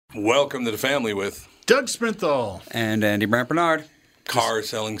Welcome to the family with Doug Sprinthal and Andy Brant Bernard. Car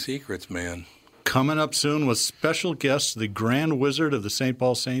Selling Secrets, man. Coming up soon with special guest, the Grand Wizard of the St.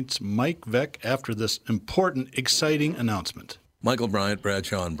 Paul Saints, Mike Veeck, after this important, exciting announcement. Michael Bryant,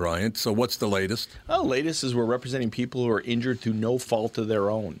 Bradshaw and Bryant. So what's the latest? Well, the latest is we're representing people who are injured through no fault of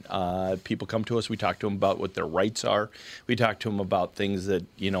their own. People come to us. We talk to them about what their rights are. We talk to them about things that,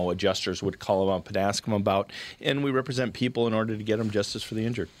 adjusters would call them up and ask them about. And we represent people in order to get them justice for the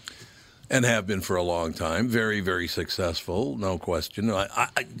injured. And have been for a long time. Very, very successful, no question.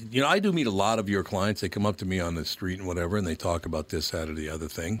 I do meet a lot of your clients. They come up to me on the street and whatever, and they talk about this, that, or the other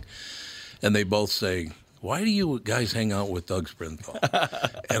thing. And they both say, why do you guys hang out with Doug Sprinthal?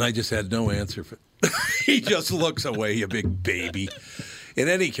 And I just had no answer for He just looks away, you big baby. In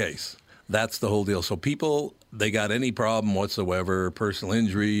any case, that's the whole deal. So people, they got any problem whatsoever, personal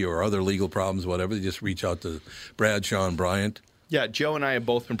injury or other legal problems, whatever, they just reach out to Bradshaw and Bryant. Yeah, Joe and I have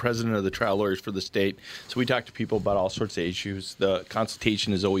both been president of the trial lawyers for the state, so we talk to people about all sorts of issues. The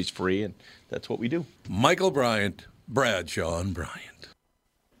consultation is always free, and that's what we do. Michael Bryant, Bradshaw and Bryant.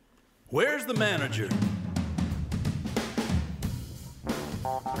 Where's the manager?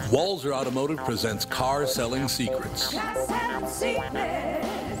 Walzer Automotive presents Car Selling Secrets. Car selling secrets.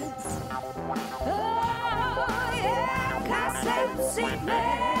 Oh, yeah, car selling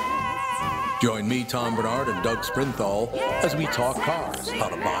secrets. Join me, Tom Bernard, and Doug Sprinthal as we talk cars, how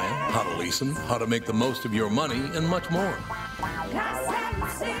to buy them, how to lease them, how to make the most of your money, and much more.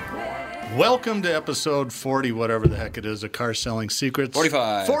 Welcome to episode 40, whatever the heck it is, of Car Selling Secrets.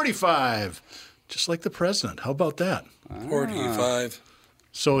 45. Just like the president. How about that? 45.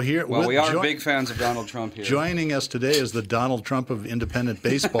 So here, well, we are big fans of Donald Trump here. Joining us today is the Donald Trump of independent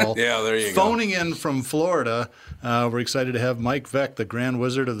baseball. Yeah, there you go. Phoning in from Florida, we're excited to have Mike Veeck, the Grand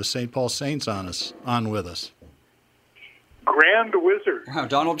Wizard of the St. Paul Saints, on with us. Grand Wizard. Wow,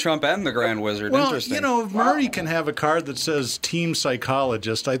 Donald Trump and the Grand Wizard. Well, Interesting. if Murray can have a card that says Team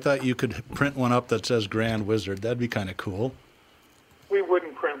Psychologist, I thought you could print one up that says Grand Wizard. That'd be kind of cool. We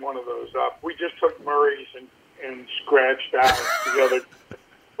wouldn't print one of those up. We just took Murray's and scratched out the other.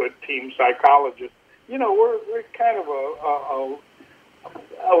 But Team Psychologist, we're kind of a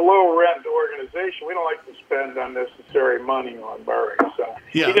low-rent organization. We don't like to spend unnecessary money on Murray. So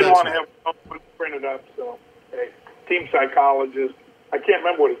yeah, he didn't want to have someone printed up. So, hey, Team Psychologist. I can't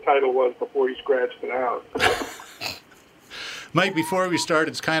remember what his title was before he scratched it out. Mike, before we start,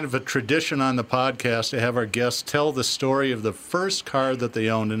 it's kind of a tradition on the podcast to have our guests tell the story of the first car that they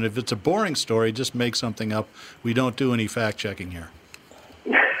owned. And if it's a boring story, just make something up. We don't do any fact-checking here.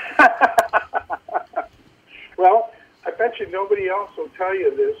 Well, I bet you nobody else will tell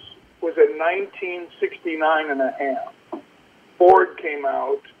you this. Was in 1969 and a half. Ford came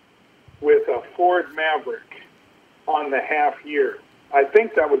out with a Ford Maverick on the half year. I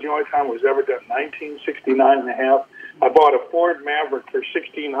think that was the only time it was ever done, 1969 and a half. I bought a Ford Maverick for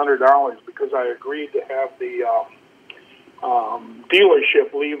 $1,600 because I agreed to have the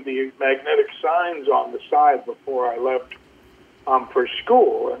dealership leave the magnetic signs on the side before I left for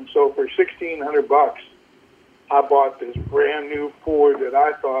school. And so for $1,600, I bought this brand new Ford that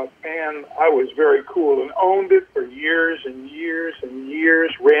I thought, man, I was very cool, and owned it for years and years and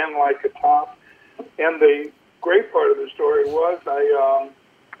years, ran like a top. And the great part of the story was I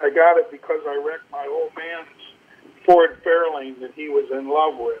got it because I wrecked my old man's Ford Fairlane that he was in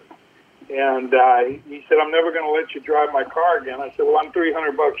love with. And he said, I'm never going to let you drive my car again. I said, well, I'm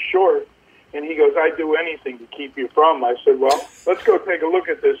 $300 short. And he goes, I'd do anything to keep you from. I said, well, let's go take a look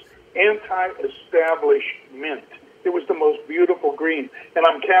at this anti-establishment mint. It was the most beautiful green. And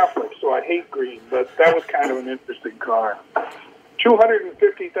I'm Catholic, so I hate green, but that was kind of an interesting car.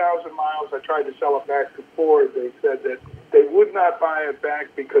 250,000 miles. I tried to sell it back to Ford. They said that they would not buy it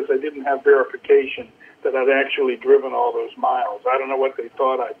back because I didn't have verification that I'd actually driven all those miles. I don't know what they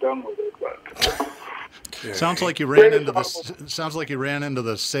thought I'd done with it, but... Sounds like you ran into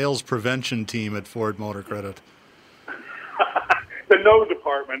the sales prevention team at Ford Motor Credit. The no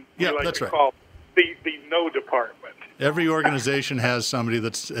department. Yeah, that's right. Call the no department. Every organization has somebody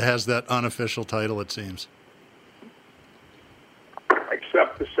that has that unofficial title, it seems.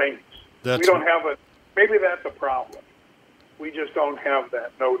 Except the Saints. We don't have a. Maybe that's a problem. We just don't have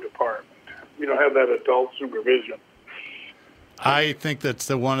that no department. We don't have that adult supervision. I think that's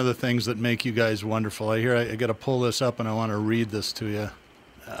one of the things that make you guys wonderful. I got to pull this up, and I want to read this to you.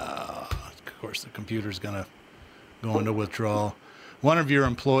 Of course, the computer's going to go into withdrawal. One of your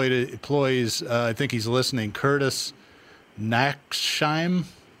employees, I think he's listening, Curtis Nacksheim.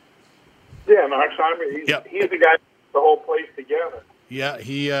 Yeah, Nacksheim. He's the guy who put the whole place together. Yeah,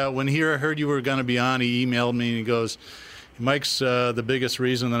 he when he heard you were going to be on, he emailed me and he goes, Mike's the biggest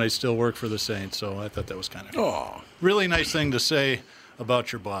reason that I still work for the Saints, so I thought that was kind of really nice thing to say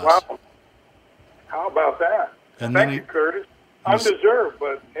about your boss. Wow. How about that? And Thank you, Curtis. Undeserved,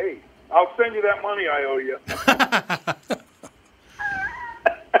 but hey, I'll send you that money I owe you.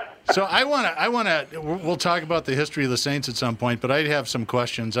 So I want to. We'll talk about the history of the Saints at some point, but I have some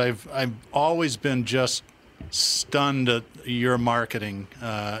questions. I've always been just stunned at your marketing,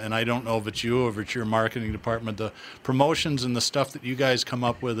 and I don't know if it's you or if it's your marketing department. The promotions and the stuff that you guys come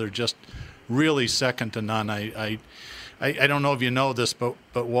up with are just really second to none. I don't know if you know this, but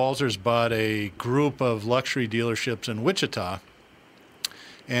Walzer's bought a group of luxury dealerships in Wichita,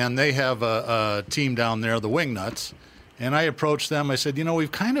 and they have a team down there, the Wingnuts. And I approached them. I said,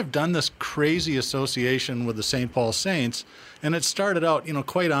 we've kind of done this crazy association with the St. Paul Saints. And it started out,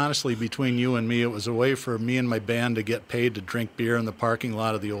 quite honestly, between you and me, it was a way for me and my band to get paid to drink beer in the parking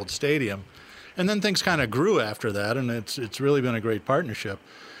lot of the old stadium. And then things kind of grew after that, and it's really been a great partnership.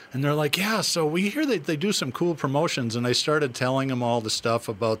 And they're like, yeah, so we hear that they do some cool promotions. And I started telling them all the stuff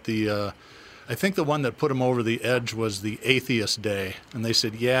about the I think the one that put them over the edge was the Atheist Day. And they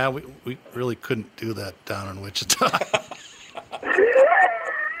said, yeah, we really couldn't do that down in Wichita.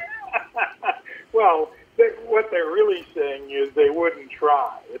 Well, what they're really saying is they wouldn't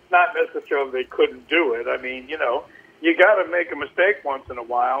try. It's not necessarily they couldn't do it. I mean, you got to make a mistake once in a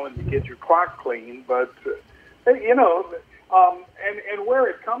while and you get your clock clean. But, and where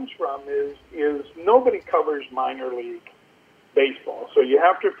it comes from is nobody covers minor league baseball. So you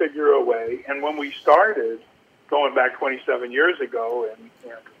have to figure a way. And when we started, going back 27 years ago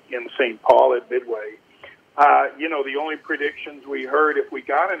in St. Paul at Midway, the only predictions we heard if we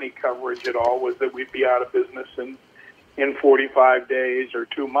got any coverage at all was that we'd be out of business in 45 days or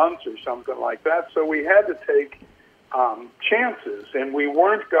 2 months or something like that. So we had to take chances, and we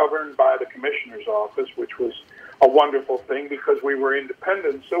weren't governed by the commissioner's office, which was a wonderful thing because we were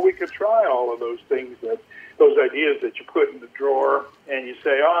independent, so we could try all of those things, those ideas that you put in the drawer and you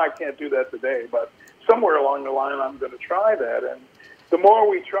say, I can't do that today, but somewhere along the line I'm going to try that. And the more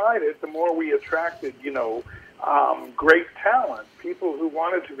we tried it, the more we attracted, great talent, people who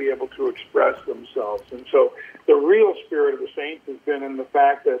wanted to be able to express themselves. And so the real spirit of the Saints has been in the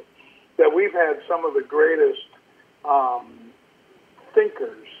fact that we've had some of the greatest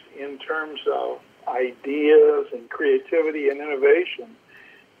thinkers in terms of ideas and creativity and innovation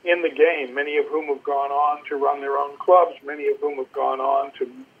in the game, many of whom have gone on to run their own clubs, many of whom have gone on to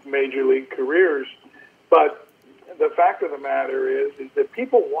major league careers. But the fact of the matter is that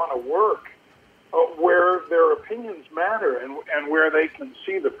people want to work where their opinions matter and where they can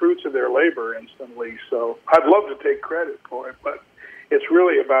see the fruits of their labor instantly. So I'd love to take credit for it, but it's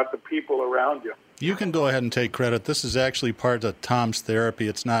really about the people around you. You can go ahead and take credit. This is actually part of Tom's therapy.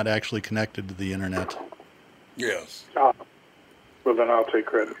 It's not actually connected to the internet. Yes. Well, then I'll take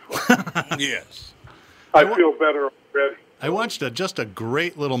credit for it. Yes. I feel better already. I watched just a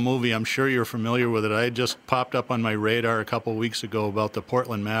great little movie. I'm sure you're familiar with it. I just popped up on my radar a couple weeks ago about the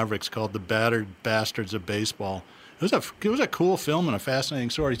Portland Mavericks called The Battered Bastards of Baseball. It was a cool film and a fascinating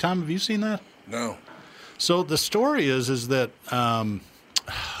story. Tom, have you seen that? No. So the story is that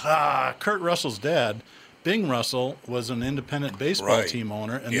Kurt Russell's dad, Bing Russell, was an independent baseball team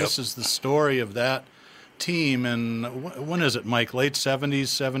owner, and this is the story of that team. And when is it, Mike? Late 70s,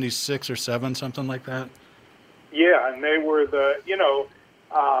 76 or 7, something like that? Yeah, and they were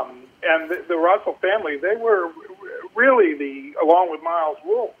and the Russell family, they were really along with Miles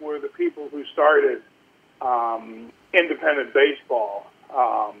Wolff, were the people who started independent baseball,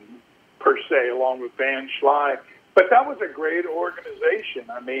 per se, along with Van Schley. But that was a great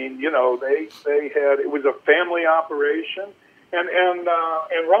organization. I mean, they had, it was a family operation, and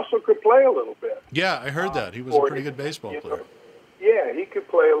Russell could play a little bit. Yeah, I heard that. He was a pretty good baseball player. Yeah, he could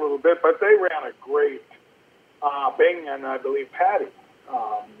play a little bit, but they ran a great, Bing and I believe Patty,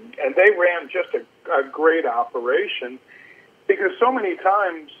 and they ran just a great operation, because so many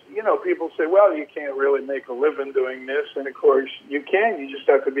times, people say, well, you can't really make a living doing this, and of course you can. You just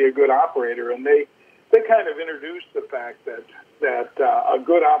have to be a good operator, and they kind of introduced the fact that a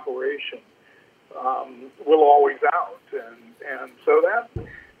good operation will always out, and so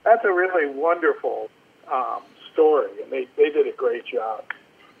that's a really wonderful story, and they did a great job.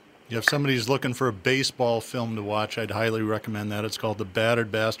 If somebody's looking for a baseball film to watch, I'd highly recommend that. It's called The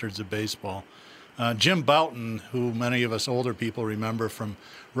Battered Bastards of Baseball. Jim Bouton, who many of us older people remember from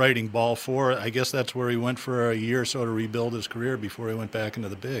writing Ball 4, I guess that's where he went for a year or so to rebuild his career before he went back into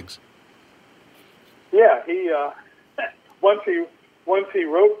the bigs. Yeah, he once he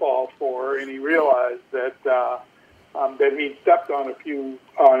wrote Ball 4 and he realized that he'd stepped on a few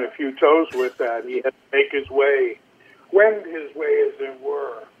toes with that, he had to make his way wend his way, as it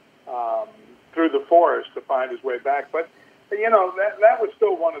were, through the forest to find his way back. But, you know, that was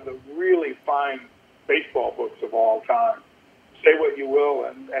still one of the really fine baseball books of all time. Say what you will,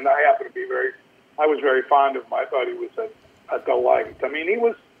 and I happen to be I was very fond of him. I thought he was a delight. I mean, he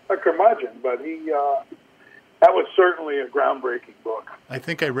was a curmudgeon, but that was certainly a groundbreaking book. I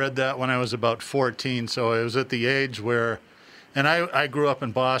think I read that when I was about 14, so I was at the age where, and I grew up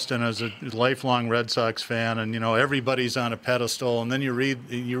in Boston as a lifelong Red Sox fan, and, you know, everybody's on a pedestal, and then you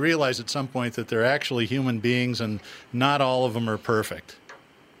realize at some point that they're actually human beings, and not all of them are perfect.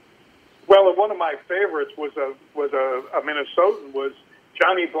 Well, one of my favorites was a Minnesotan, was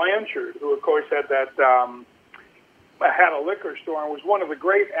Johnny Blanchard, who, of course, had a liquor store and was one of the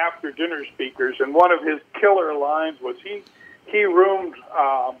great after-dinner speakers. And one of his killer lines was he roomed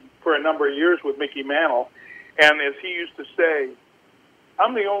for a number of years with Mickey Mantle, and as he used to say,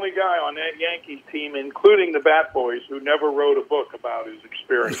 I'm the only guy on that Yankees team, including the Bat Boys, who never wrote a book about his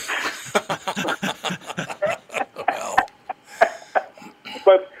experience.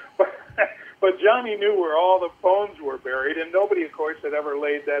 But Johnny knew where all the bones were buried, and nobody, of course, had ever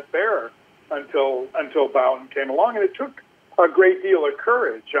laid that bare until Bowden came along, and it took a great deal of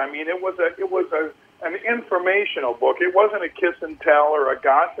courage. I mean, it was an informational book. It wasn't a kiss and tell or a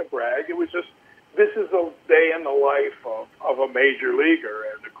gossip rag. It was just, this is a day in the life of a major leaguer,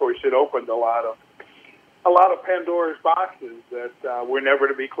 and of course, it opened a lot of Pandora's boxes that were never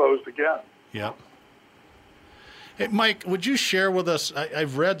to be closed again. Yep. Hey, Mike, would you share with us,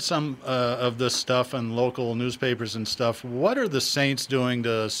 I've read some of this stuff in local newspapers and stuff. What are the Saints doing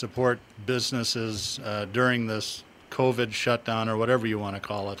to support businesses during this COVID shutdown, or whatever you want to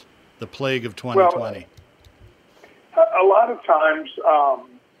call it, the plague of 2020? Well, a lot of times,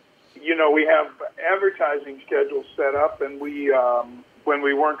 you know, we have advertising schedules set up, and when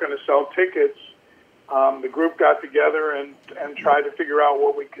we weren't going to sell tickets, the group got together and tried to figure out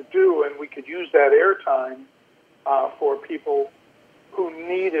what we could do, and we could use that airtime for people who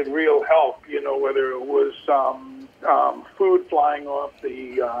needed real help, you know, whether it was food flying off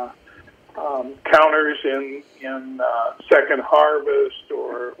the counters in Second Harvest,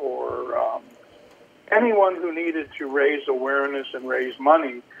 or anyone who needed to raise awareness and raise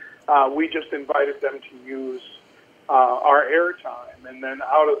money. We just invited them to use our airtime, and then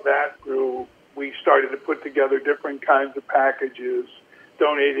out of that grew, we started to put together different kinds of packages,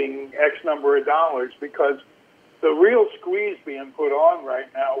 donating X number of dollars, because the real squeeze being put on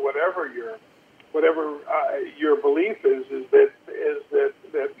right now, whatever your belief is that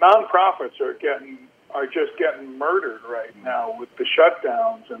nonprofits are just getting murdered right now with the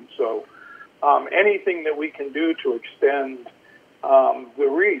shutdowns, and so anything that we can do to extend the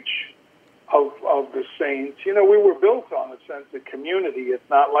reach of the Saints. You know, we were built on a sense of community. It's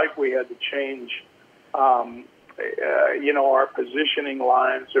not like we had to change, you know, our positioning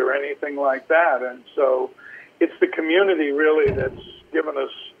lines or anything like that, and so it's the community really that's given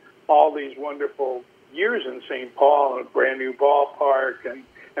us all these wonderful years in St. Paul, and a brand new ballpark,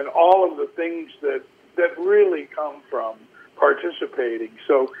 and all of the things that really come from participating.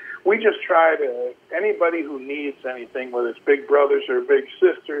 So we just try to, anybody who needs anything, whether it's big brothers or big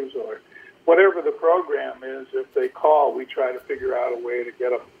sisters or whatever the program is, if they call, we try to figure out a way to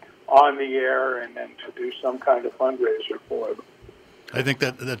get them on the air and then to do some kind of fundraiser for them. I think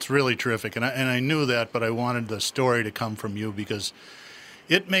that's really terrific, and I knew that, but I wanted the story to come from you because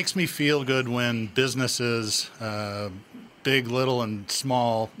it makes me feel good when businesses, big, little, and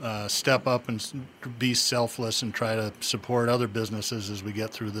small, step up and be selfless and try to support other businesses as we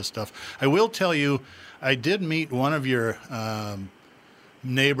get through this stuff. I will tell you, I did meet one of your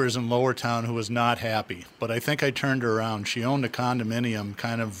neighbors in Lower Town who was not happy, but I think I turned her around. She owned a condominium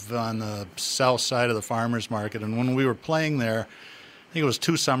kind of on the south side of the farmers market, and when we were playing there, I think it was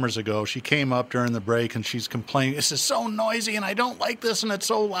 2 summers ago, she came up during the break and she's complaining, this is so noisy and I don't like this and it's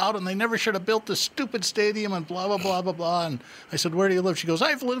so loud and they never should have built this stupid stadium and blah, blah, blah, blah, blah. And I said, where do you live? She goes,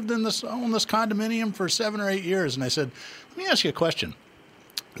 I've lived in this condominium for 7 or 8 years. And I said, let me ask you a question.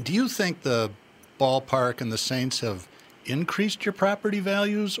 Do you think the ballpark and the Saints have increased your property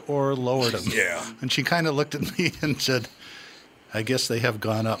values or lowered them? Yeah. And she kind of looked at me and said, I guess they have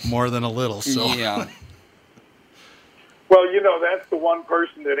gone up more than a little. So. Yeah. Well, you know, that's the one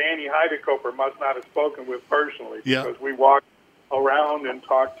person that Annie Heidekoper must not have spoken with personally, because we walked around and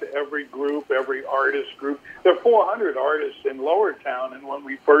talked to every group, every artist group. There are 400 artists in Lower Town, and when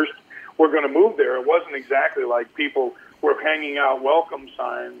we first were going to move there, it wasn't exactly like people were hanging out welcome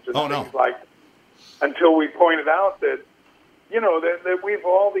signs and things like that, until we pointed out that, you know, that we've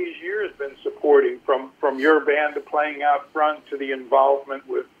all these years been supporting, from your band to playing out front to the involvement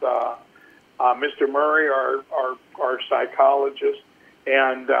with Mr. Murray, our psychologist,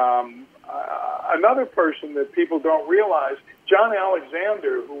 and another person that people don't realize, John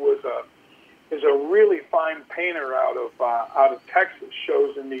Alexander, who is a really fine painter out of Texas,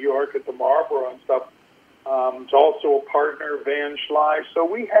 shows in New York at the Marlboro and stuff. Is also a partner, Van Schley. So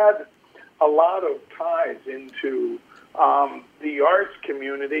we had a lot of ties into the arts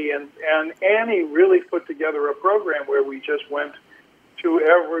community, and Annie really put together a program where we just went to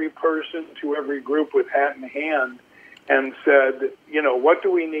every person, to every group with hat in hand, and said, what do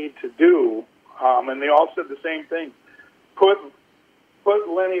we need to do? And they all said the same thing: put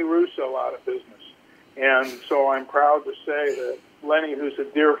Lenny Russo out of business. And so I'm proud to say that Lenny, who's a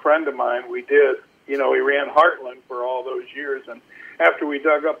dear friend of mine, we did. He ran Heartland for all those years, and after we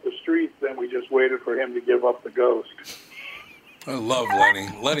dug up the streets, then we just waited for him to give up the ghost. I love Lenny.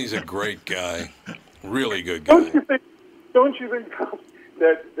 Lenny's a great guy, really good guy. Don't you think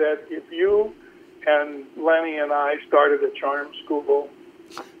that if you and Lenny and I started a charm school,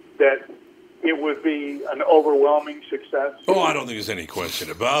 that it would be an overwhelming success? Oh, I don't think there's any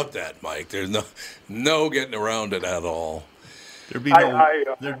question about that, Mike. There's no getting around it at all.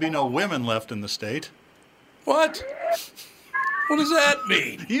 There'd be no women left in the state. What? What does that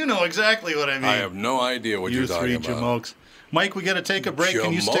mean? You know exactly what I mean. I have no idea what you're talking about. You three jamokes. Mike, we got to take a break.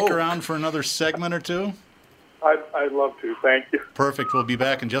 Can you stick around for another segment or two? I'd love to. Thank you. Perfect. We'll be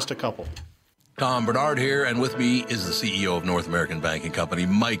back in just a couple. Tom Bernard here, and with me is the CEO of North American Banking Company,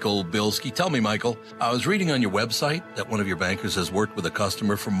 Michael Bilski. Tell me, Michael, I was reading on your website that one of your bankers has worked with a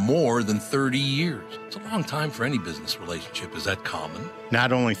customer for more than 30 years. It's a long time for any business relationship. Is that common?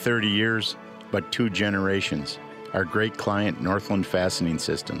 Not only 30 years, but 2 generations. Our great client, Northland Fastening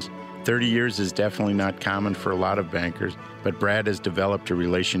Systems. 30 years is definitely not common for a lot of bankers, but Brad has developed a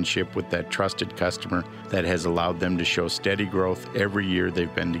relationship with that trusted customer that has allowed them to show steady growth every year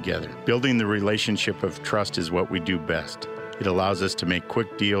they've been together. Building the relationship of trust is what we do best. It allows us to make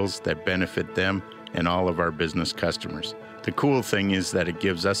quick deals that benefit them and all of our business customers. The cool thing is that it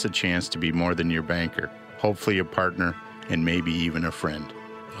gives us a chance to be more than your banker, hopefully a partner, and maybe even a friend.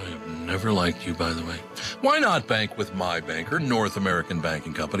 I have never liked you, by the way. Why not bank with my banker, North American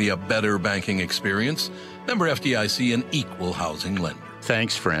Banking Company, a better banking experience? Member FDIC, an equal housing lender.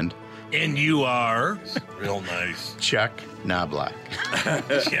 Thanks, friend. And you are? Real nice. Chuck Knobloch.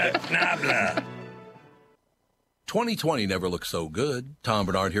 Chuck Knobloch. 2020 never looked so good. Tom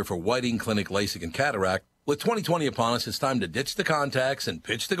Bernard here for Whiting Clinic LASIK and Cataract. With 2020 upon us, it's time to ditch the contacts and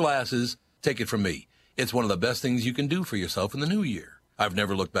pitch the glasses. Take it from me. It's one of the best things you can do for yourself in the new year. I've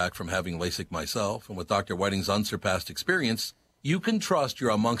never looked back from having LASIK myself, and with Dr. Whiting's unsurpassed experience, you can trust you're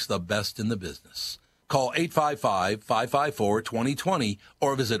amongst the best in the business. Call 855-554-2020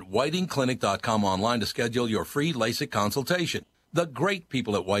 or visit whitingclinic.com online to schedule your free LASIK consultation. The great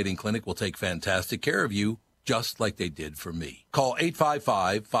people at Whiting Clinic will take fantastic care of you, just like they did for me. Call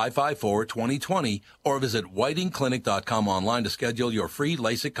 855-554-2020 or visit whitingclinic.com online to schedule your free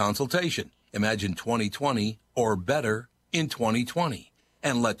LASIK consultation. Imagine 2020 or better in 2020.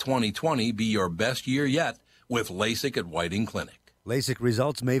 And let 2020 be your best year yet with LASIK at Whiting Clinic. LASIK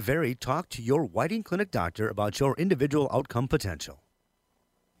results may vary. Talk to your Whiting Clinic doctor about your individual outcome potential.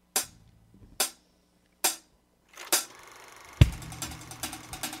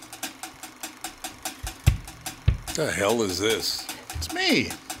 What the hell is this? It's me.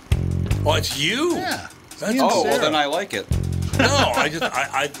 Oh, it's you? Yeah. Well, then I like it. No,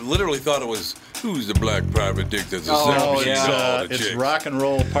 I literally thought it was Who's the Black Private Dick that's a it's Rock and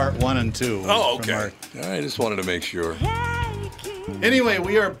Roll Part 1 and 2. Oh, okay. I just wanted to make sure. Anyway,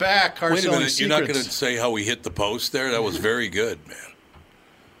 we are back. Wait a minute. You're not going to say how we hit the post there? That was very good, man.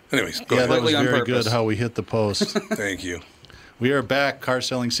 Anyways, go ahead. That was very good how we hit the post. Thank you. We are back. Car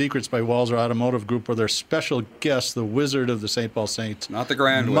Selling Secrets by Walzer Automotive Group with our special guest, the Wizard of the St. Paul Saints. Not the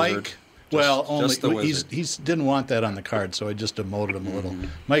Grand Mike. Wizard. Only he didn't want that on the card, so I just demoted him a little.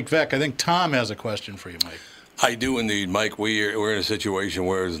 Mike Veeck, I think Tom has a question for you, Mike. I do indeed, Mike. We're in a situation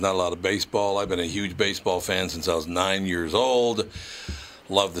where there's not a lot of baseball. I've been a huge baseball fan since I was 9 years old.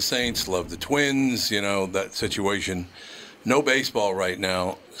 Love the Saints, love the Twins, that situation. No baseball right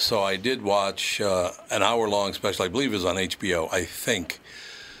now, so I did watch an hour-long special. I believe it was on HBO, I think.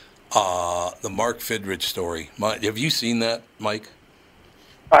 The Mark Fidrich story. Have you seen that, Mike?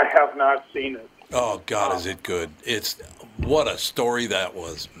 I have not seen it. Oh, God, is it good. What a story that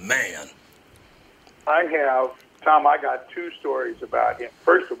was. Man. I have, Tom, I got 2 stories about him.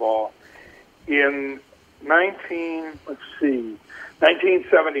 First of all, in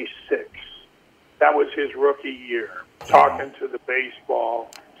 1976, that was his rookie year, talking to the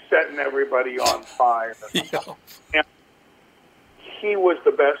baseball, setting everybody on fire. Yeah. And he was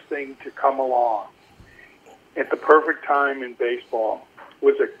the best thing to come along at the perfect time in baseball.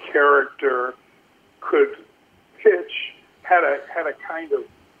 Was a character, could pitch, had a kind of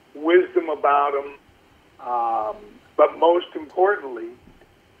wisdom about him, but most importantly,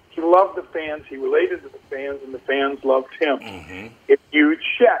 he loved the fans. He related to the fans, and the fans loved him. Mm-hmm. If you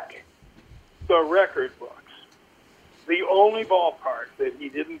check the record books, the only ballpark that he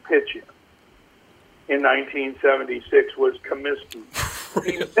didn't pitch in 1976 was Comiskey.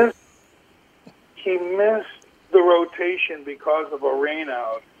 Really? He missed the rotation because of a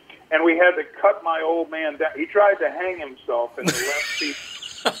rainout, and we had to cut my old man down. He tried to hang himself in the left seat.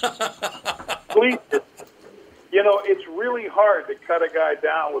 Please, you know, it's really hard to cut a guy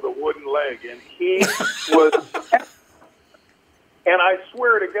down with a wooden leg, and he was. And I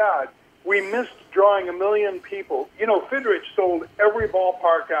swear to God, we missed drawing 1 million people. You know, Fidrich sold every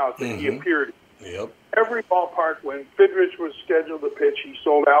ballpark out that he appeared in. Yep. Every ballpark, when Fidrich was scheduled to pitch, he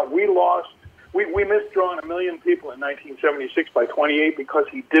sold out. We lost. We missed drawing 1 million people in 1976 by 28 because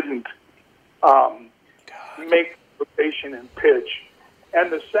he didn't make rotation and pitch. And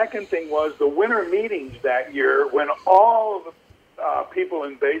the second thing was the winter meetings that year when all of the people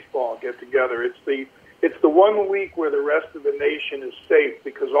in baseball get together. It's the 1 week where the rest of the nation is safe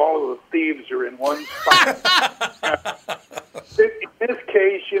because all of the thieves are in one spot. In this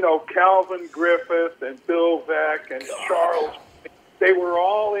case, you know, Calvin Griffith and Bill Veeck and Charles, they were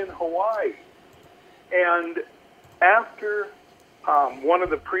all in Hawaii. And after one of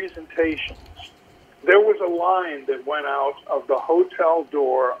the presentations, there was a line that went out of the hotel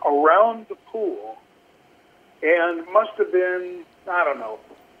door around the pool and must have been, I don't know,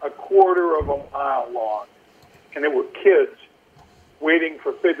 a quarter of a mile long. And there were kids waiting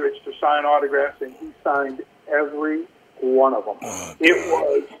for Fidrich to sign autographs, and he signed every one of them. Oh, it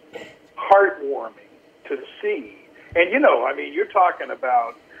was heartwarming to see. And, you know, I mean, you're talking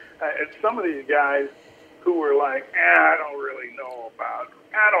about some of these guys who were like, I don't really know about,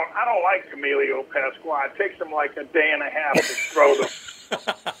 I don't like Emilio Pasquale. It takes them like a day and a half to throw them.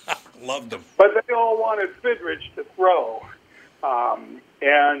 Loved him. But they all wanted Fidrich to throw.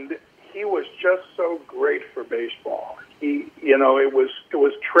 And he was just so great for baseball. He, you know, it was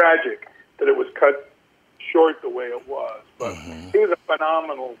tragic that it was cut short the way it was. But he was a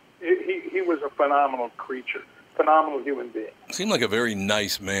phenomenal, he was a phenomenal creature. Phenomenal human being. Seemed like a very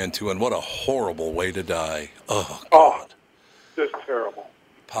nice man, too, and what a horrible way to die. Oh, God. Just terrible.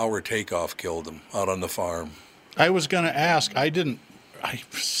 Power takeoff killed him out on the farm. I was going to ask.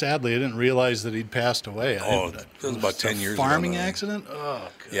 Sadly, I didn't realize that he'd passed away. It was about 10 years ago. Farming accident? Oh,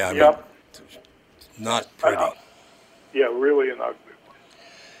 God. Yeah, I mean, not pretty. Yeah, really an ugly one.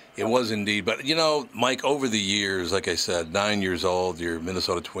 It was indeed. But, you know, Mike, over the years, like I said, 9 years old, your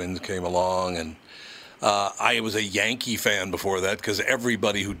Minnesota Twins came along, and I was a Yankee fan before that because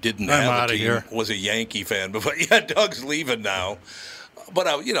everybody who didn't have a team was a Yankee fan before. Yeah, Doug's leaving now. But,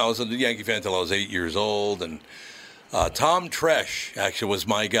 I was a Yankee fan until I was 8 years old. And Tom Tresh actually was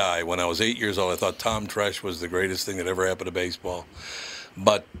my guy. When I was 8 years old, I thought Tom Tresh was the greatest thing that ever happened to baseball.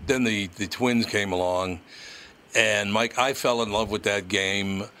 But then the Twins came along. And, Mike, I fell in love with that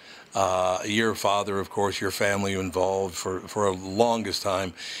game. Your father, of course, your family involved for a longest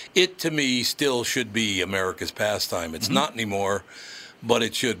time. It, to me, still should be America's pastime. It's not anymore, but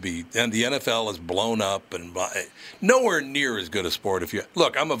it should be. And the NFL has blown up and nowhere near as good a sport.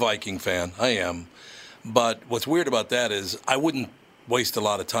 Look, I'm a Viking fan. I am. But what's weird about that is I wouldn't waste a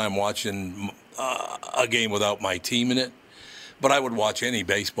lot of time watching a game without my team in it, but I would watch any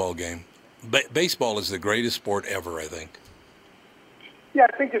baseball game. Baseball is the greatest sport ever, I think. Yeah,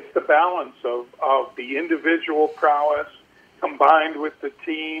 I think it's the balance of the individual prowess combined with the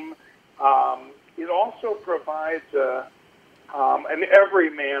team. It also provides an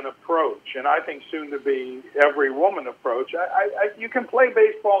everyman approach, and I think soon to be every woman approach. You can play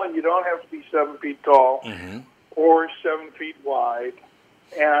baseball and you don't have to be 7 feet tall or 7 feet wide.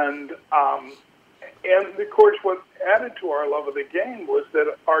 And of course, what added to our love of the game was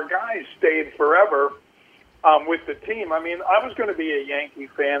that our guys stayed forever with the team. I mean, I was going to be a Yankee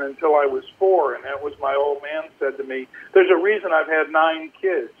fan until I was 4, and that was my old man said to me, there's a reason I've had 9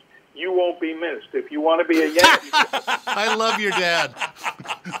 kids. You won't be missed. If you want to be a Yankee fan. I love your dad.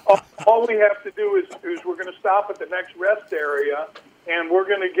 All we have to do is we're going to stop at the next rest area, and we're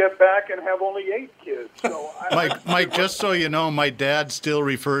going to get back and have only 8 kids. So Mike, just so you know, my dad still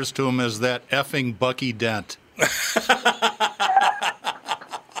refers to him as that effing Bucky Dent.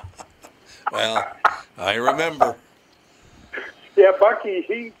 Well, I remember. Yeah, Bucky,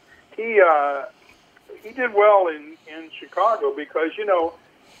 he did well in Chicago because, you know,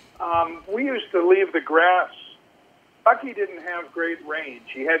 we used to leave the grass Bucky didn't have great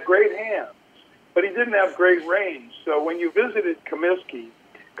range. He had great hands, but he didn't have great range. So when you visited Comiskey,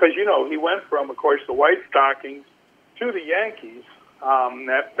 because, you know, he went from, of course, the White Stockings to the Yankees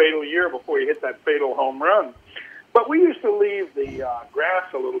that fatal year before he hit that fatal home run. But we used to leave the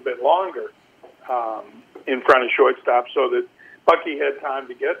grass a little bit longer in front of shortstop so that Bucky had time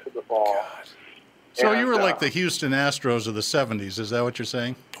to get to the ball. God. So you were like the Houston Astros of the 70s. Is that what you're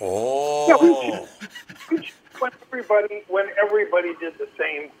saying? Oh. Yeah, when everybody did the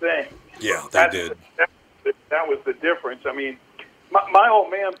same thing. Yeah, they did. That was the difference. I mean, my old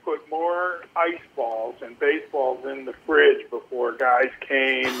man put more ice balls and baseballs in the fridge before guys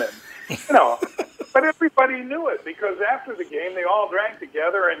came, and you know. But everybody knew it because after the game, they all drank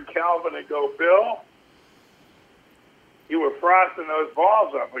together, and Calvin would go, "Bill, you were frosting those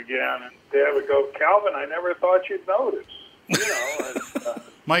balls up again." And Dad would go, "Calvin, I never thought you'd notice." You know. And,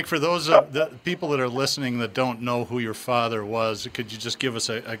 Mike, for those the people that are listening that don't know who your father was, could you just give us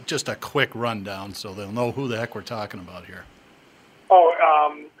just a quick rundown so they'll know who the heck we're talking about here?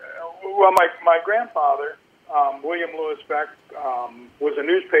 Well, my grandfather, William Lewis Veeck, was a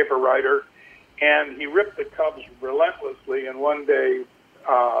newspaper writer, and he ripped the Cubs relentlessly. And one day,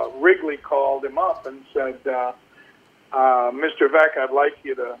 Wrigley called him up and said, "Mr. Veeck, I'd like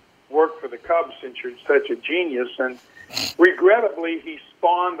you to work for the Cubs since you're such a genius." And regrettably, he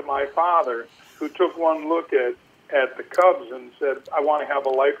spawned my father, who took one look at the Cubs and said, "I want to have a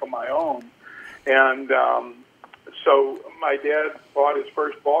life of my own." And so my dad bought his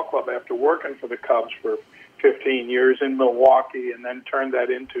first ball club after working for the Cubs for 15 years in Milwaukee, and then turned that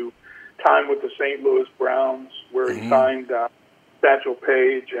into time with the St. Louis Browns, where he signed Satchel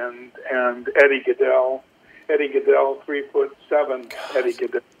Paige and Eddie Goodell. Eddie Goodell, 3'7", Eddie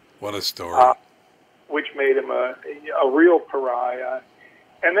Goodell. What a story. Which made him a real pariah.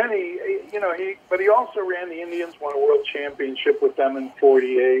 And then but he also ran the Indians, won a world championship with them in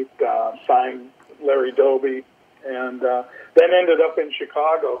 '48, signed Larry Doby, and then ended up in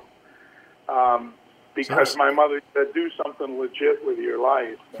Chicago because my mother said, "Do something legit with your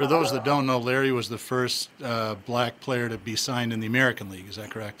life." For those that don't know, Larry was the first black player to be signed in the American League. Is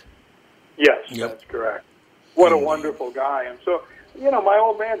that correct? Yes, that's correct. What a wonderful guy. And so, you know, my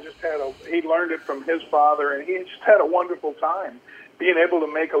old man just he learned it from his father, and he just had a wonderful time being able to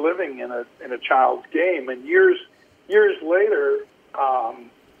make a living in a child's game. And years later,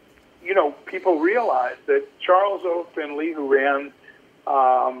 you know, people realized that Charles O. Finley, who ran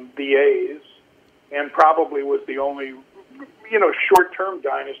the A's and probably was the only, you know, short-term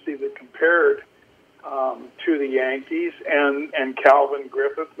dynasty that compared to the Yankees, and Calvin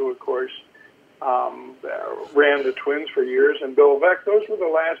Griffith, who, of course, ran the Twins for years, and Bill Veeck, those were the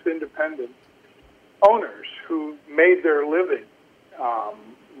last independent owners who made their living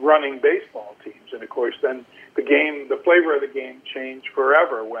running baseball teams. And of course, then the flavor of the game changed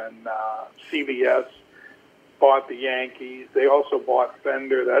forever when CBS bought the Yankees. They also bought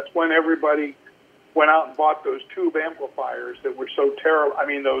Fender. That's when everybody went out and bought those tube amplifiers that were so terrible. I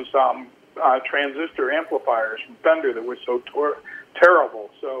mean, those transistor amplifiers from Fender that were so terrible.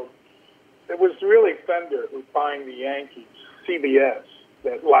 So it was really Fender who buying the Yankees, CBS,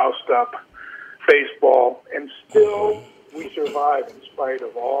 that loused up baseball, and still we survive in spite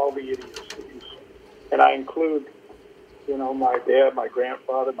of all the idiocies. And I include, you know, my dad, my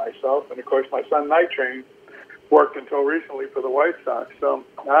grandfather, myself, and of course my son Night Train worked until recently for the White Sox. So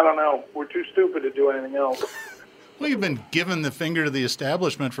I don't know, we're too stupid to do anything else. Well, you've been giving the finger to the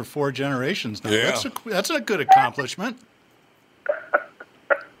establishment for 4 generations now. Yeah. That's a good accomplishment.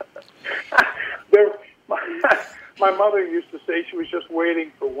 My mother used to say she was just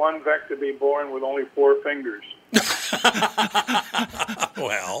waiting for one Veeck to be born with only 4 fingers.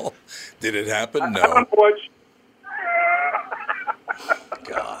 Well, did it happen? I No. don't know what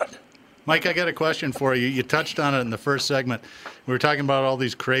God. Mike, I got a question for you. You touched on it in the first segment. We were talking about all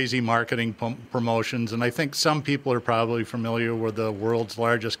these crazy marketing promotions, and I think some people are probably familiar with the world's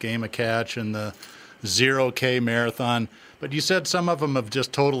largest game of catch and the 0K marathon. But you said some of them have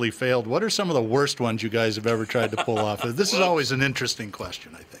just totally failed. What are some of the worst ones you guys have ever tried to pull off? This is always an interesting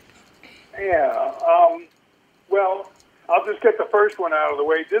question, I think. Yeah. Well, I'll just get the first one out of the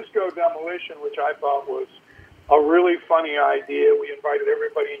way. Disco Demolition, which I thought was a really funny idea. We invited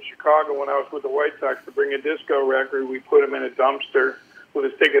everybody in Chicago when I was with the White Sox to bring a disco record. We put them in a dumpster with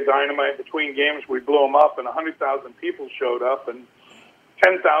a stick of dynamite. Between games, we blew them up, and 100,000 people showed up, and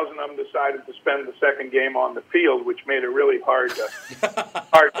 10,000 of them decided to spend the second game on the field, which made it really hard to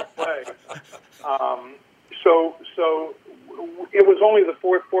play. So it was only the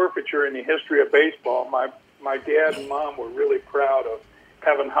 4th forfeiture in the history of baseball. My dad and mom were really proud of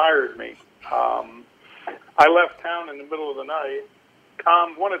having hired me. I left town in the middle of the night.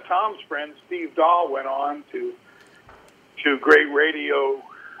 One of Tom's friends, Steve Dahl, went on to great radio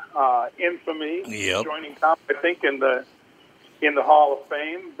infamy, joining Tom, I think, in the Hall of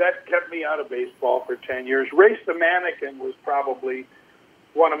Fame. That kept me out of baseball for 10 years. Race the Mannequin was probably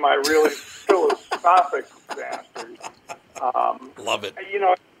one of my really philosophic disasters. Love it. You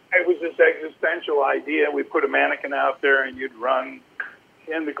know, it was this existential idea. We put a mannequin out there and you'd run.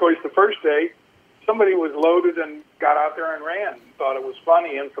 And, of course, the first day, somebody was loaded and got out there and ran and thought it was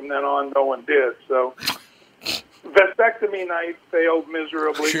funny. And from then on, no one did. So vasectomy night failed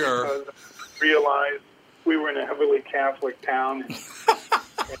miserably because I realized we were in a heavily Catholic town.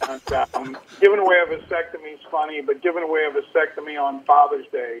 And giving away a vasectomy is funny, but giving away a vasectomy on Father's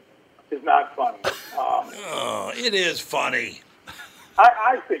Day is not funny. It is funny.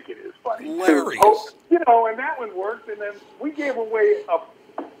 I think it is funny. Hilarious. Oh, you know, and that one worked. And then we gave away a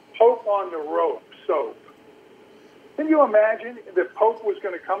Pope on the Rope soap. Can you imagine that Pope was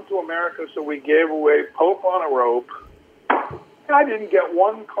going to come to America, so we gave away Pope on a Rope? And I didn't get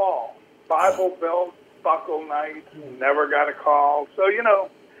one call. Bible belt buckle night, never got a call. So, you know,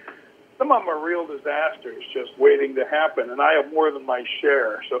 some of them are real disasters just waiting to happen, and I have more than my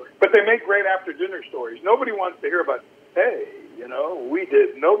share. So, but they make great after-dinner stories. Nobody wants to hear about, hey, you know, we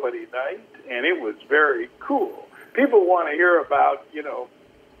did Nobody Night, and it was very cool. People want to hear about, you know,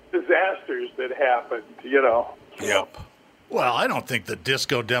 disasters that happened, you know. Yep. Well, I don't think the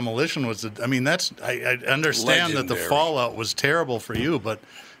disco demolition was. I mean, I understand that the fallout was terrible for you, but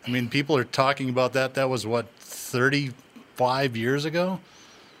I mean, people are talking about that. That was what, 35 years ago?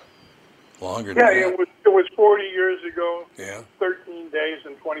 Longer than that. Yeah, it was 40 years ago. Yeah. 13 days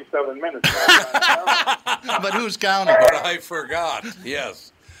and 27 minutes. But who's counting? But I forgot.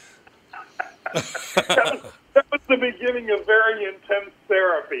 Yes. That was the beginning of very intense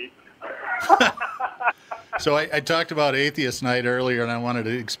therapy. So I talked about Atheist Night earlier, and I wanted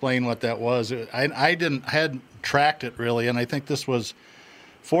to explain what that was. I hadn't tracked it really, and I think this was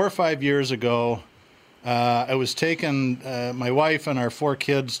 4 or 5 years ago. I was taking my wife and our 4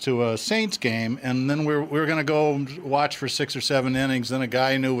 kids to a Saints game, and then we were going to go watch for 6 or 7 innings. Then a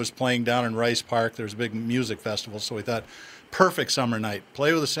guy I knew was playing down in Rice Park. There was a big music festival, so we thought, perfect summer night.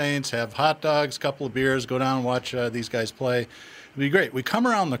 Play with the Saints, have hot dogs, couple of beers, go down and watch these guys play. It'd be great. We come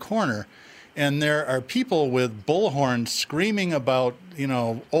around the corner, and there are people with bullhorns screaming about, you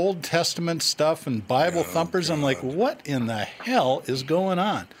know, Old Testament stuff and Bible thumpers. God. I'm like, what in the hell is going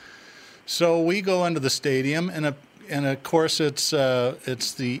on? So we go into the stadium, and of course it's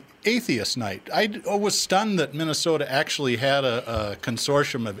the Atheist Night. I was stunned that Minnesota actually had a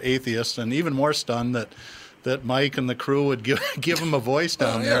consortium of atheists, and even more stunned that Mike and the crew would give them a voice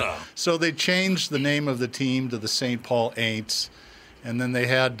down there. So they changed the name of the team to the St. Paul Aints. And then they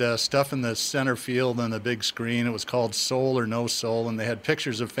had stuff in the center field on the big screen. It was called Soul or No Soul, and they had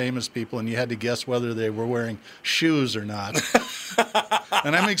pictures of famous people, and you had to guess whether they were wearing shoes or not.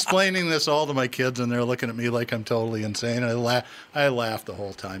 And I'm explaining this all to my kids, and they're looking at me like I'm totally insane. And I laughed the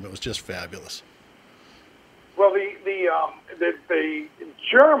whole time. It was just fabulous. Well, the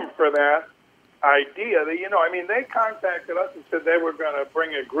germ for that idea, they contacted us and said they were going to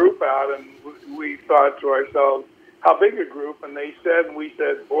bring a group out, and we thought to ourselves, how big a group? And they said, and we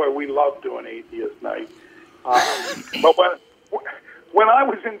said, boy, we love doing Atheist Night. But when I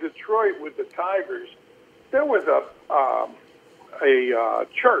was in Detroit with the Tigers, there was a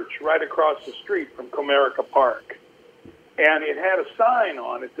church right across the street from Comerica Park. And it had a sign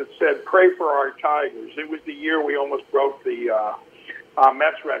on it that said, pray for our Tigers. It was the year we almost broke the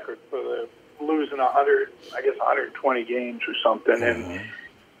Mets record for losing 120 games or something. Mm-hmm.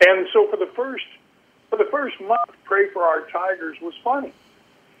 And so for the first month, Pray for Our Tigers was funny.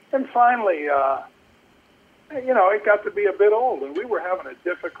 And finally, it got to be a bit old, and we were having a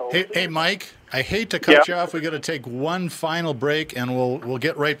difficult... Hey, Mike, I hate to cut you off. We got to take one final break, and we'll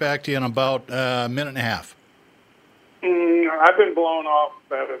get right back to you in about a minute and a half. I've been blown off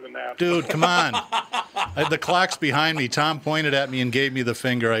better than that. Dude, come on. The clock's behind me. Tom pointed at me and gave me the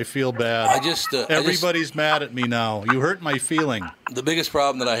finger. I feel bad. Everybody's mad at me now. You hurt my feeling. The biggest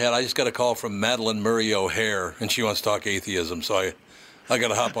problem that I had, I just got a call from Madeline Murray O'Hare, and she wants to talk atheism, so I got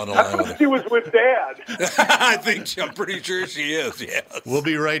to hop on the line with her. She was with Dad. I'm pretty sure she is, yes. We'll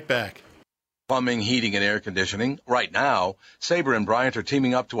be right back. Plumbing, heating, and air conditioning. Right now, Sabre and Bryant are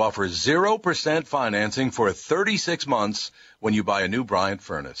teaming up to offer 0% financing for 36 months when you buy a new Bryant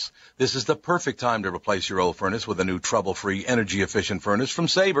furnace. This is the perfect time to replace your old furnace with a new trouble-free, energy-efficient furnace from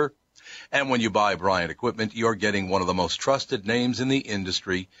Sabre. And when you buy Bryant equipment, you're getting one of the most trusted names in the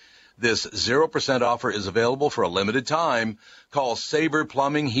industry. This 0% offer is available for a limited time. Call Sabre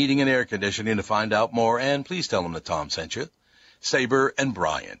Plumbing, Heating, and Air Conditioning to find out more, and please tell them that Tom sent you. Sabre and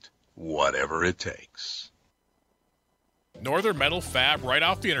Bryant, whatever it takes. Northern Metal Fab, right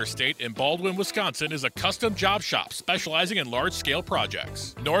off the interstate in Baldwin, Wisconsin, is a custom job shop specializing in large-scale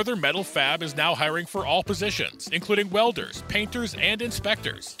projects. Northern Metal Fab is now hiring for all positions, including welders, painters, and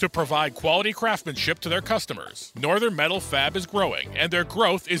inspectors, to provide quality craftsmanship to their customers. Northern Metal Fab is growing, and their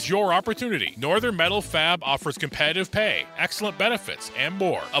growth is your opportunity. Northern Metal Fab offers competitive pay, excellent benefits, and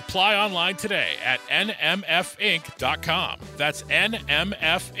more. Apply online today at nmfinc.com. That's nmfinc.com.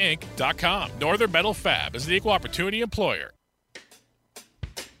 Northern Metal Fab is an equal opportunity employer.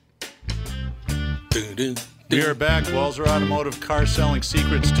 We are back. Walzer Automotive Car Selling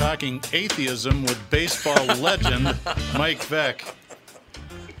Secrets, talking atheism with baseball legend Mike Veeck.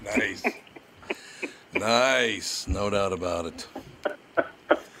 Nice. Nice. No doubt about it.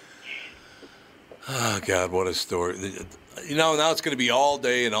 Oh, God, what a story. You know, now it's going to be all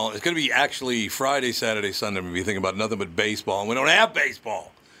day and all. It's going to be actually Friday, Saturday, Sunday. I'm going to be thinking about nothing but baseball, and we don't have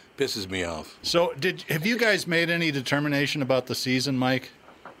baseball. Pisses me off. So have you guys made any determination about the season, Mike?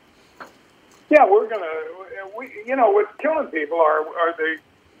 Yeah, we're gonna. What's killing people are the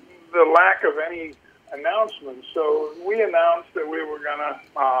lack of any announcements. So we announced that we were gonna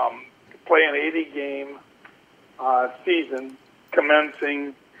play an 80-game season,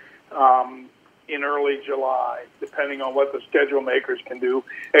 commencing in early July, depending on what the schedule makers can do,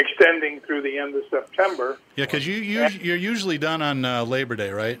 extending through the end of September. Yeah, because you're usually done on Labor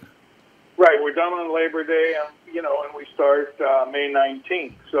Day, right? Right, we're done on Labor Day, and we start May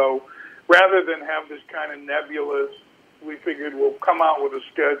 19th. So rather than have this kind of nebulous, we figured we'll come out with a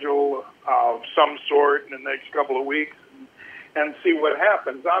schedule of some sort in the next couple of weeks and see what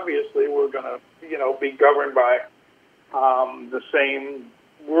happens. Obviously, we're going to, be governed by the same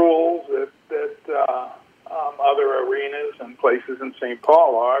rules that other arenas and places in St.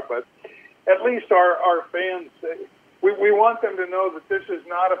 Paul are, but at least our fans, we want them to know that this is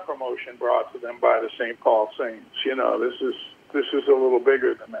not a promotion brought to them by the St. Paul Saints. This is a little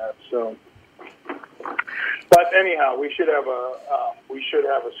bigger than that. So, but anyhow, we should have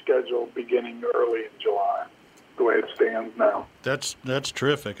a schedule beginning early in July, the way it stands now. That's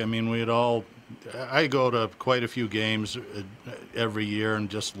terrific. I mean, I go to quite a few games every year and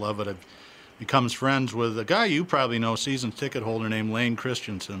just love it. I've becomes friends with a guy you probably know, season ticket holder named Lane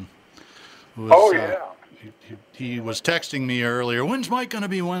Christensen. He was texting me earlier. When's Mike going to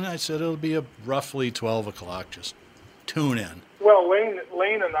be? When? I said it'll be roughly 12 o'clock. Just tune in. Well, Lane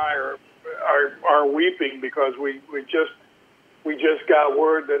and I are weeping because we just got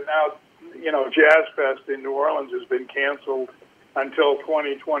word that now Jazz Fest in New Orleans has been canceled until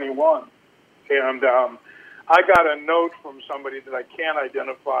 2021, and I got a note from somebody that I can't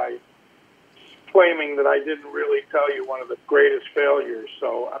identify, claiming that I didn't really tell you one of the greatest failures.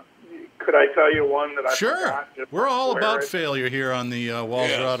 So could I tell you one that I forgot? We're all about failure here on the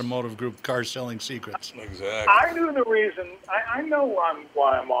Walzer Automotive Group Car Selling Secrets. Exactly. I knew the reason. I know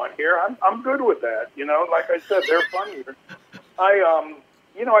why I'm on here. I'm good with that. Like I said, they're funnier.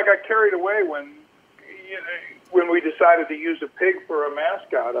 I got carried away when we decided to use a pig for a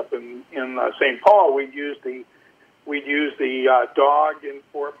mascot up in St. Paul. We'd use the dog in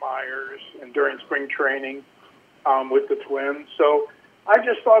Fort Myers and during spring training with the Twins. So I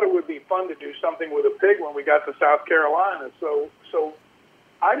just thought it would be fun to do something with a pig when we got to South Carolina. So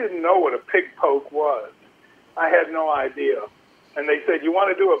I didn't know what a pig poke was. I had no idea. And they said, "You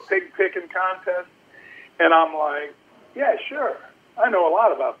want to do a pig picking contest?" And I'm like, "Yeah, sure. I know a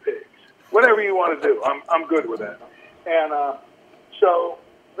lot about pigs. Whatever you want to do, I'm good with that." And so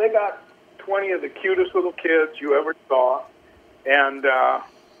they got 20 of the cutest little kids you ever saw, and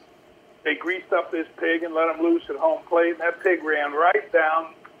they greased up this pig and let him loose at home plate, and that pig ran right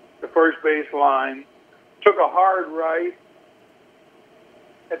down the first base line, took a hard right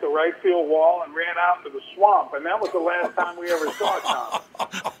at the right field wall, and ran out into the swamp, and that was the last time we ever saw Tom.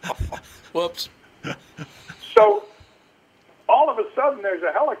 Whoops. So all of a sudden there's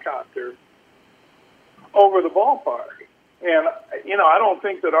a helicopter over the ballpark. And, I don't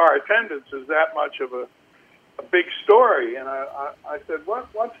think that our attendance is that much of a big story. And I said,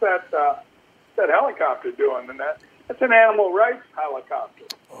 what's that helicopter doing? And that's an animal rights helicopter.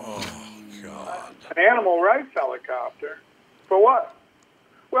 Oh, God. An animal rights helicopter? For what?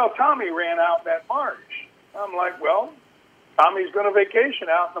 Well, Tommy ran out in that marsh. I'm like, well, Tommy's going to vacation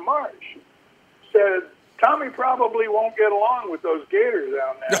out in the marsh. Said, Tommy probably won't get along with those gators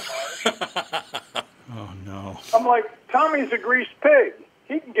out in that marsh. Oh, no. I'm like, Tommy's a greased pig.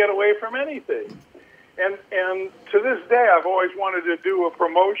 He can get away from anything. And to this day, I've always wanted to do a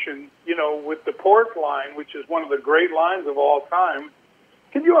promotion, with the pork line, which is one of the great lines of all time.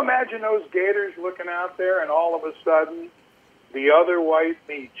 Can you imagine those gators looking out there, and all of a sudden, the other white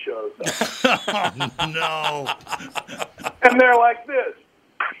meat shows up? No. And they're like this.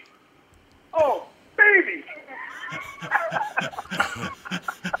 Oh, baby.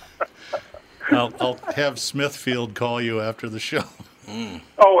 I'll have Smithfield call you after the show.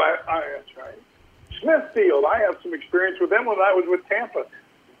 Oh, that's right. Smithfield, I have some experience with them when I was with Tampa.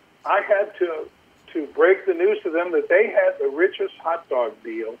 I had to break the news to them that they had the richest hot dog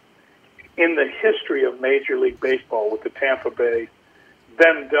deal in the history of Major League Baseball with the Tampa Bay,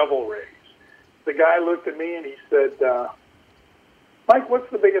 then Devil Rays. The guy looked at me and he said, Mike, what's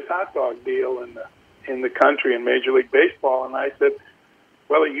the biggest hot dog deal in the country in Major League Baseball? And I said,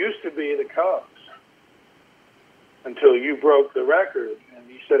 well, it used to be the Cubs until you broke the record. And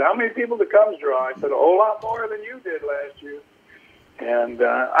he said, how many people the Cubs draw? I said, a whole lot more than you did last year. And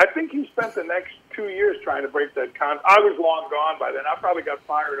I think he spent the next 2 years trying to break that I was long gone by then. I probably got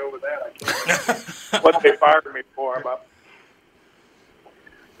fired over that. I can't remember what they fired me for. But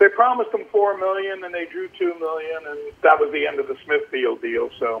they promised him $4 million, and they drew $2 million, and that was the end of the Smithfield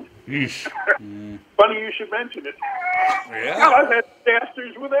deal. So funny you should mention it. Yeah. God, I've had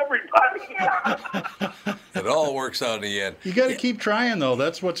disasters with everybody. It all works out in the end. You got to keep trying, though.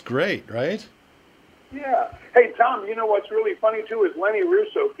 That's what's great, right? Yeah. Hey, Tom, you know what's really funny, too, is Lenny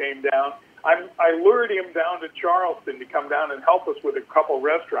Russo came down. I lured him down to Charleston to come down and help us with a couple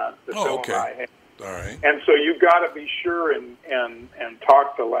restaurants that Bill and I had. All right. And so you've got to be sure and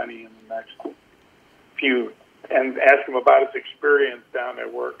talk to Lenny in the next few and ask him about his experience down there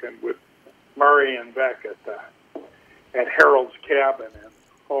working with Murray and Veeck at Harold's Cabin. And,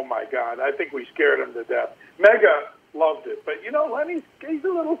 oh, my God, I think we scared him to death. Mega loved it. But, Lenny's he's a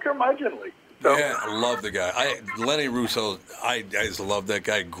little curmudgeonly. So. Yeah, I love the guy. Lenny Russo, I just love that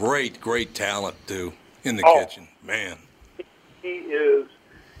guy. Great, great talent, too, in the kitchen. Man. He is,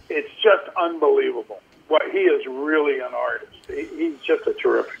 it's just unbelievable. He is really an artist. He's just a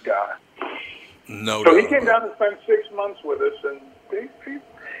terrific guy. No So doubt. he came down and spent 6 months with us, and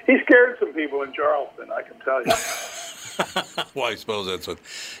he scared some people in Charleston, I can tell you. Well, I suppose that's what.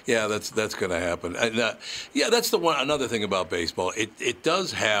 Yeah, that's going to happen. And, that's the one. Another thing about baseball, it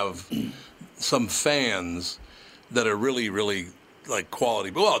does have some fans that are really, really like quality.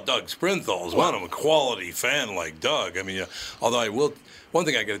 Well, Doug Sprinthal is one of them, a quality fan like Doug. I mean, although one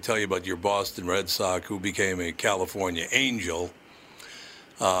thing I got to tell you about your Boston Red Sox, who became a California Angel,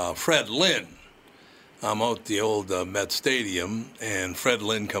 Fred Lynn. I'm out at the old Met Stadium, and Fred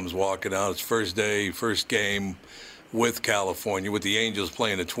Lynn comes walking out. It's first day, first game with California, with the Angels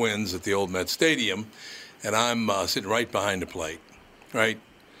playing the Twins at the old Met Stadium, and I'm sitting right behind the plate, right?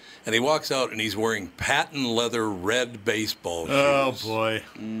 And he walks out, and he's wearing patent leather red baseball shoes. Oh, boy.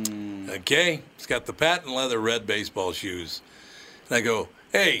 Okay? He's got the patent leather red baseball shoes. And I go,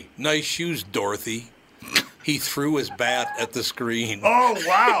 hey, nice shoes, Dorothy. He threw his bat at the screen. Oh,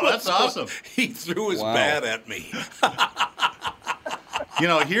 wow. That's awesome. He threw his bat at me.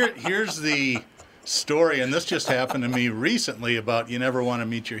 Here's the story, and this just happened to me recently about you never want to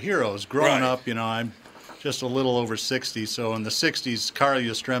meet your heroes. Growing up, I'm just a little over 60, so in the 60s, Carl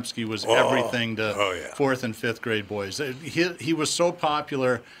Yastrzemski was everything to fourth and fifth grade boys. He was so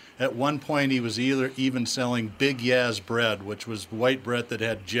popular, at one point he was even selling Big Yaz bread, which was white bread that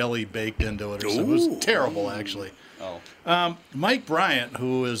had jelly baked into it. Or something. It was terrible, actually. Mike Bryant,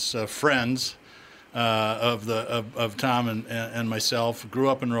 who is friends of Tom and myself, grew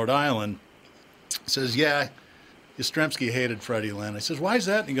up in Rhode Island, says, Yastrzemski hated Freddie Lynn. I says, why is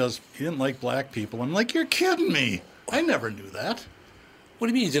that? And he goes, he didn't like black people. I'm like, you're kidding me. I never knew that. What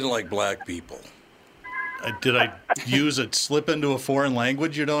do you mean he didn't like black people? Did I use a slip into a foreign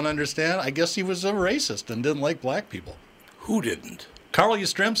language you don't understand? I guess he was a racist and didn't like black people. Who didn't? Carl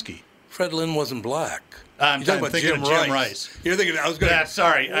Yastrzemski. Fred Lynn wasn't black. I'm thinking of Jim Rice. You're thinking, I was going to...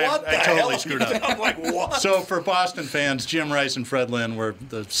 Sorry, I totally screwed up. I'm like, what? So for Boston fans, Jim Rice and Fred Lynn were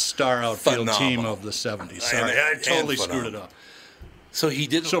the star outfield team of the 70s. Sorry, I totally screwed it up. So he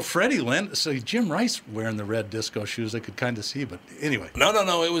didn't... So Freddie Lynn... So Jim Rice wearing the red disco shoes, I could kind of see, but anyway.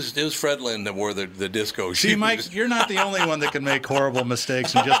 No. It was Fred Lynn that wore the disco shoes. See, Mike, you're not the only one that can make horrible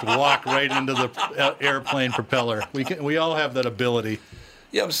mistakes and just walk right into the airplane propeller. We all have that ability.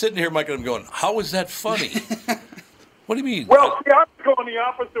 Yeah, I'm sitting here, Mike, and I'm going, how is that funny? What do you mean? Well, see, I'm going the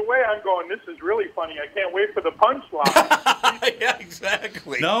opposite way. I'm going, this is really funny. I can't wait for the punchline. Yeah,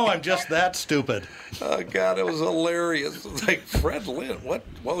 exactly. No, I'm just that stupid. Oh, God, it was hilarious. Like, Fred Lynn, what?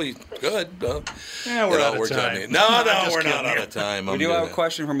 Well, he's good. Yeah, we're out of time. No, we're not out of time. We do have a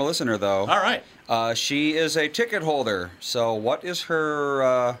question from a listener, though. All right. She is a ticket holder. So what is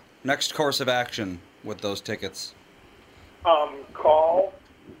her next course of action with those tickets? Call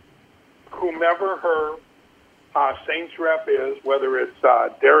whomever her Saints rep is, whether it's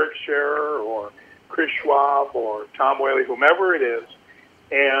Derek Scherer or Chris Schwab or Tom Whaley, whomever it is,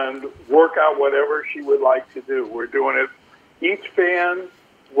 and work out whatever she would like to do. We're doing it, each fan,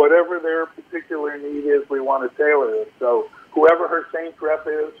 whatever their particular need is, we want to tailor it. So whoever her Saints rep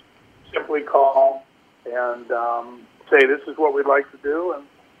is, simply call and say, this is what we'd like to do. And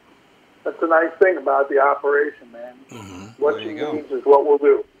that's a nice thing about the operation, man. Mm-hmm. What she needs is what we'll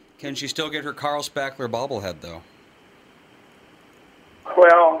do. Can she still get her Carl Spackler bobblehead, though?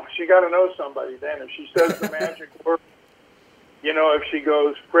 Well, she got to know somebody then. If she says the magic word, if she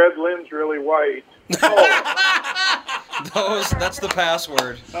goes, Fred Lynn's really white. Oh. That's the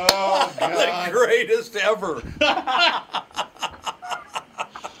password. Oh, God. The greatest ever.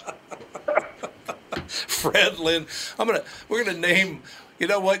 Fred Lynn. We're gonna name. You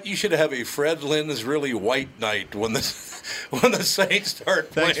know what? You should have a Fred Lynn is really white night when the Saints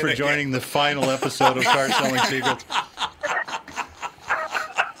start playing. Thanks for joining the final episode of Car Selling Secrets.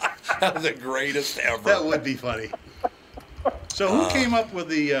 That was the greatest ever. That would be funny. So who came up with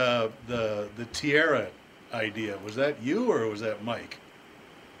the tiara idea? Was that you or was that Mike?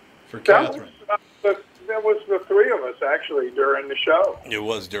 For Catherine? That was the three of us, actually, during the show. It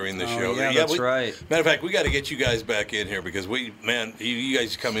was during the show. Yeah, that's right. Matter of fact, we got to get you guys back in here because you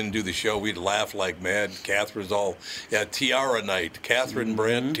guys come in and do the show, we'd laugh like mad. Catherine's all, tiara night. Catherine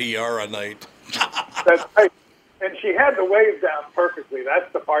Brent, tiara night. That's right. And she had the wave down perfectly.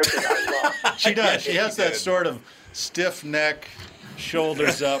 That's the part that I love. She does. She has that sort of stiff neck,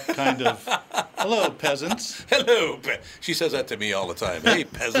 shoulders up kind of, hello, peasants. Hello. She says that to me all the time. Hey,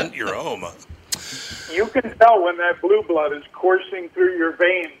 peasant, you're home. You can tell when that blue blood is coursing through your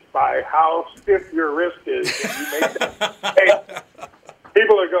veins by how stiff your wrist is. And you make that.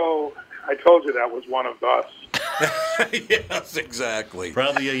 People will go, I told you that was one of us. Yes, exactly.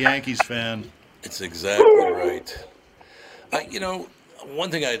 Probably a Yankees fan. It's exactly right.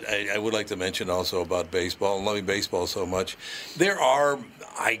 One thing I would like to mention also about baseball, and loving baseball so much, there are,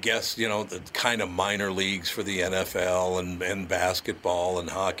 I guess, the kind of minor leagues for the NFL and basketball and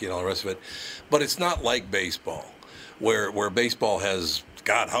hockey and all the rest of it. But it's not like baseball, where baseball has,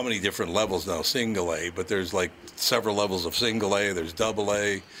 God, how many different levels now? Single A, but there's like several levels of single A. There's double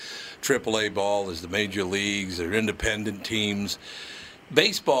A, triple A ball. There's the major leagues. There are independent teams.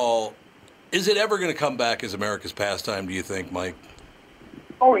 Baseball, is it ever going to come back as America's pastime, do you think, Mike?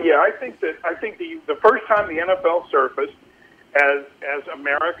 Oh yeah, I think the first time the NFL surfaced as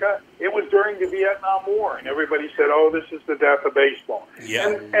America, it was during the Vietnam War, and everybody said, "Oh, this is the death of baseball." Yeah.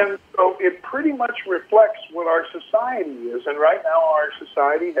 And so it pretty much reflects what our society is. And right now, our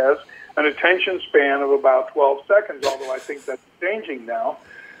society has an attention span of about 12 seconds. Although I think that's changing now.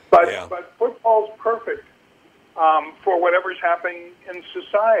 But football's perfect for whatever's happening in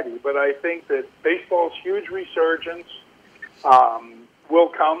society. But I think that baseball's huge resurgence will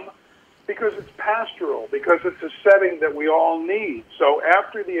come because it's pastoral, because it's a setting that we all need. So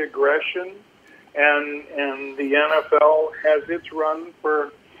after the aggression and the NFL has its run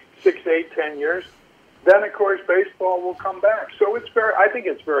for 6, 8, 10 years, then of course baseball will come back. So I think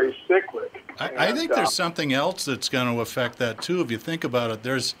it's very cyclic. I think there's something else that's going to affect that too. If you think about it,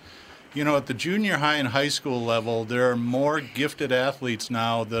 there's, at the junior high and high school level, there are more gifted athletes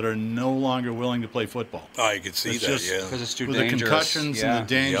now that are no longer willing to play football. Oh, you could see that, yeah. Because it's too with dangerous. The concussions and the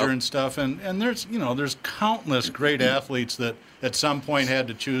danger and stuff. And there's, there's countless great athletes that at some point had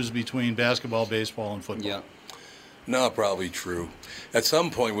to choose between basketball, baseball, and football. Yeah. No, probably true. At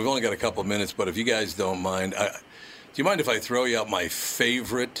some point, we've only got a couple of minutes, but if you guys don't mind, do you mind if I throw you out my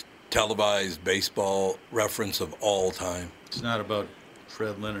favorite televised baseball reference of all time? It's not about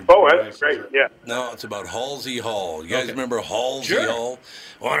Fred Leonard. Oh, that's great, yeah. No, it's about Halsey Hall. You guys remember Halsey Hall?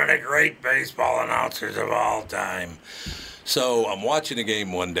 One of the great baseball announcers of all time. So I'm watching a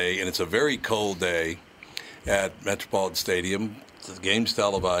game one day, and it's a very cold day at Metropolitan Stadium. The game's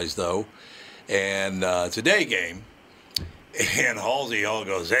televised, though, and it's a day game. And Halsey Hall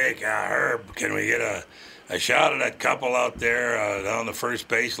goes, "Hey, Herb, can we get a shot of that couple out there on the first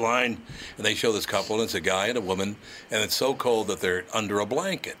base line?" And they show this couple, and it's a guy and a woman, and it's so cold that they're under a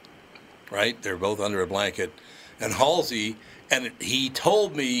blanket, right? They're both under a blanket. And Halsey, and he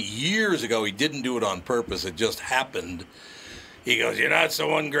told me years ago he didn't do it on purpose. It just happened. He goes, "That's the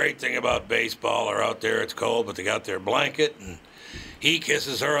one great thing about baseball, or out there it's cold, but they got their blanket, and he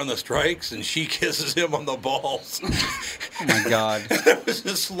kisses her on the strikes, and she kisses him on the balls." Oh, my God. And there was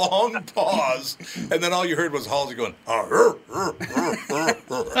this long pause, and then all you heard was Halsey going,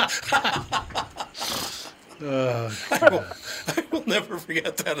 I will never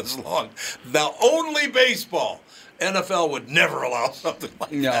forget that as long. Now, only baseball. NFL would never allow something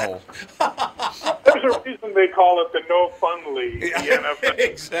like that. There's a reason they call it the No Fun League, the NFL.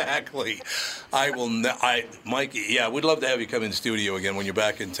 Exactly. Mike, yeah, we'd love to have you come in studio again when you're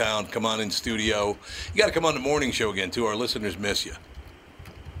back in town. Come on in studio. You got to come on the morning show again, too. Our listeners miss you.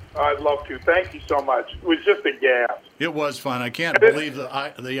 I'd love to. Thank you so much. It was just a gas. It was fun. I can't believe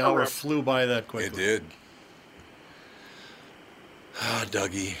the hour flew by that quickly. It did. Ah,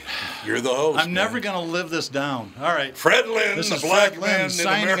 Dougie, you're the host. I'm never going to live this down. All right. Fred Lynn, this the is black Fred man Lynn in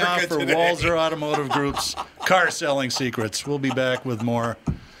signing America off for today. Walzer Automotive Group's Car Selling Secrets. We'll be back with more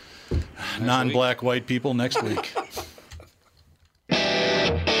non-black white people next week.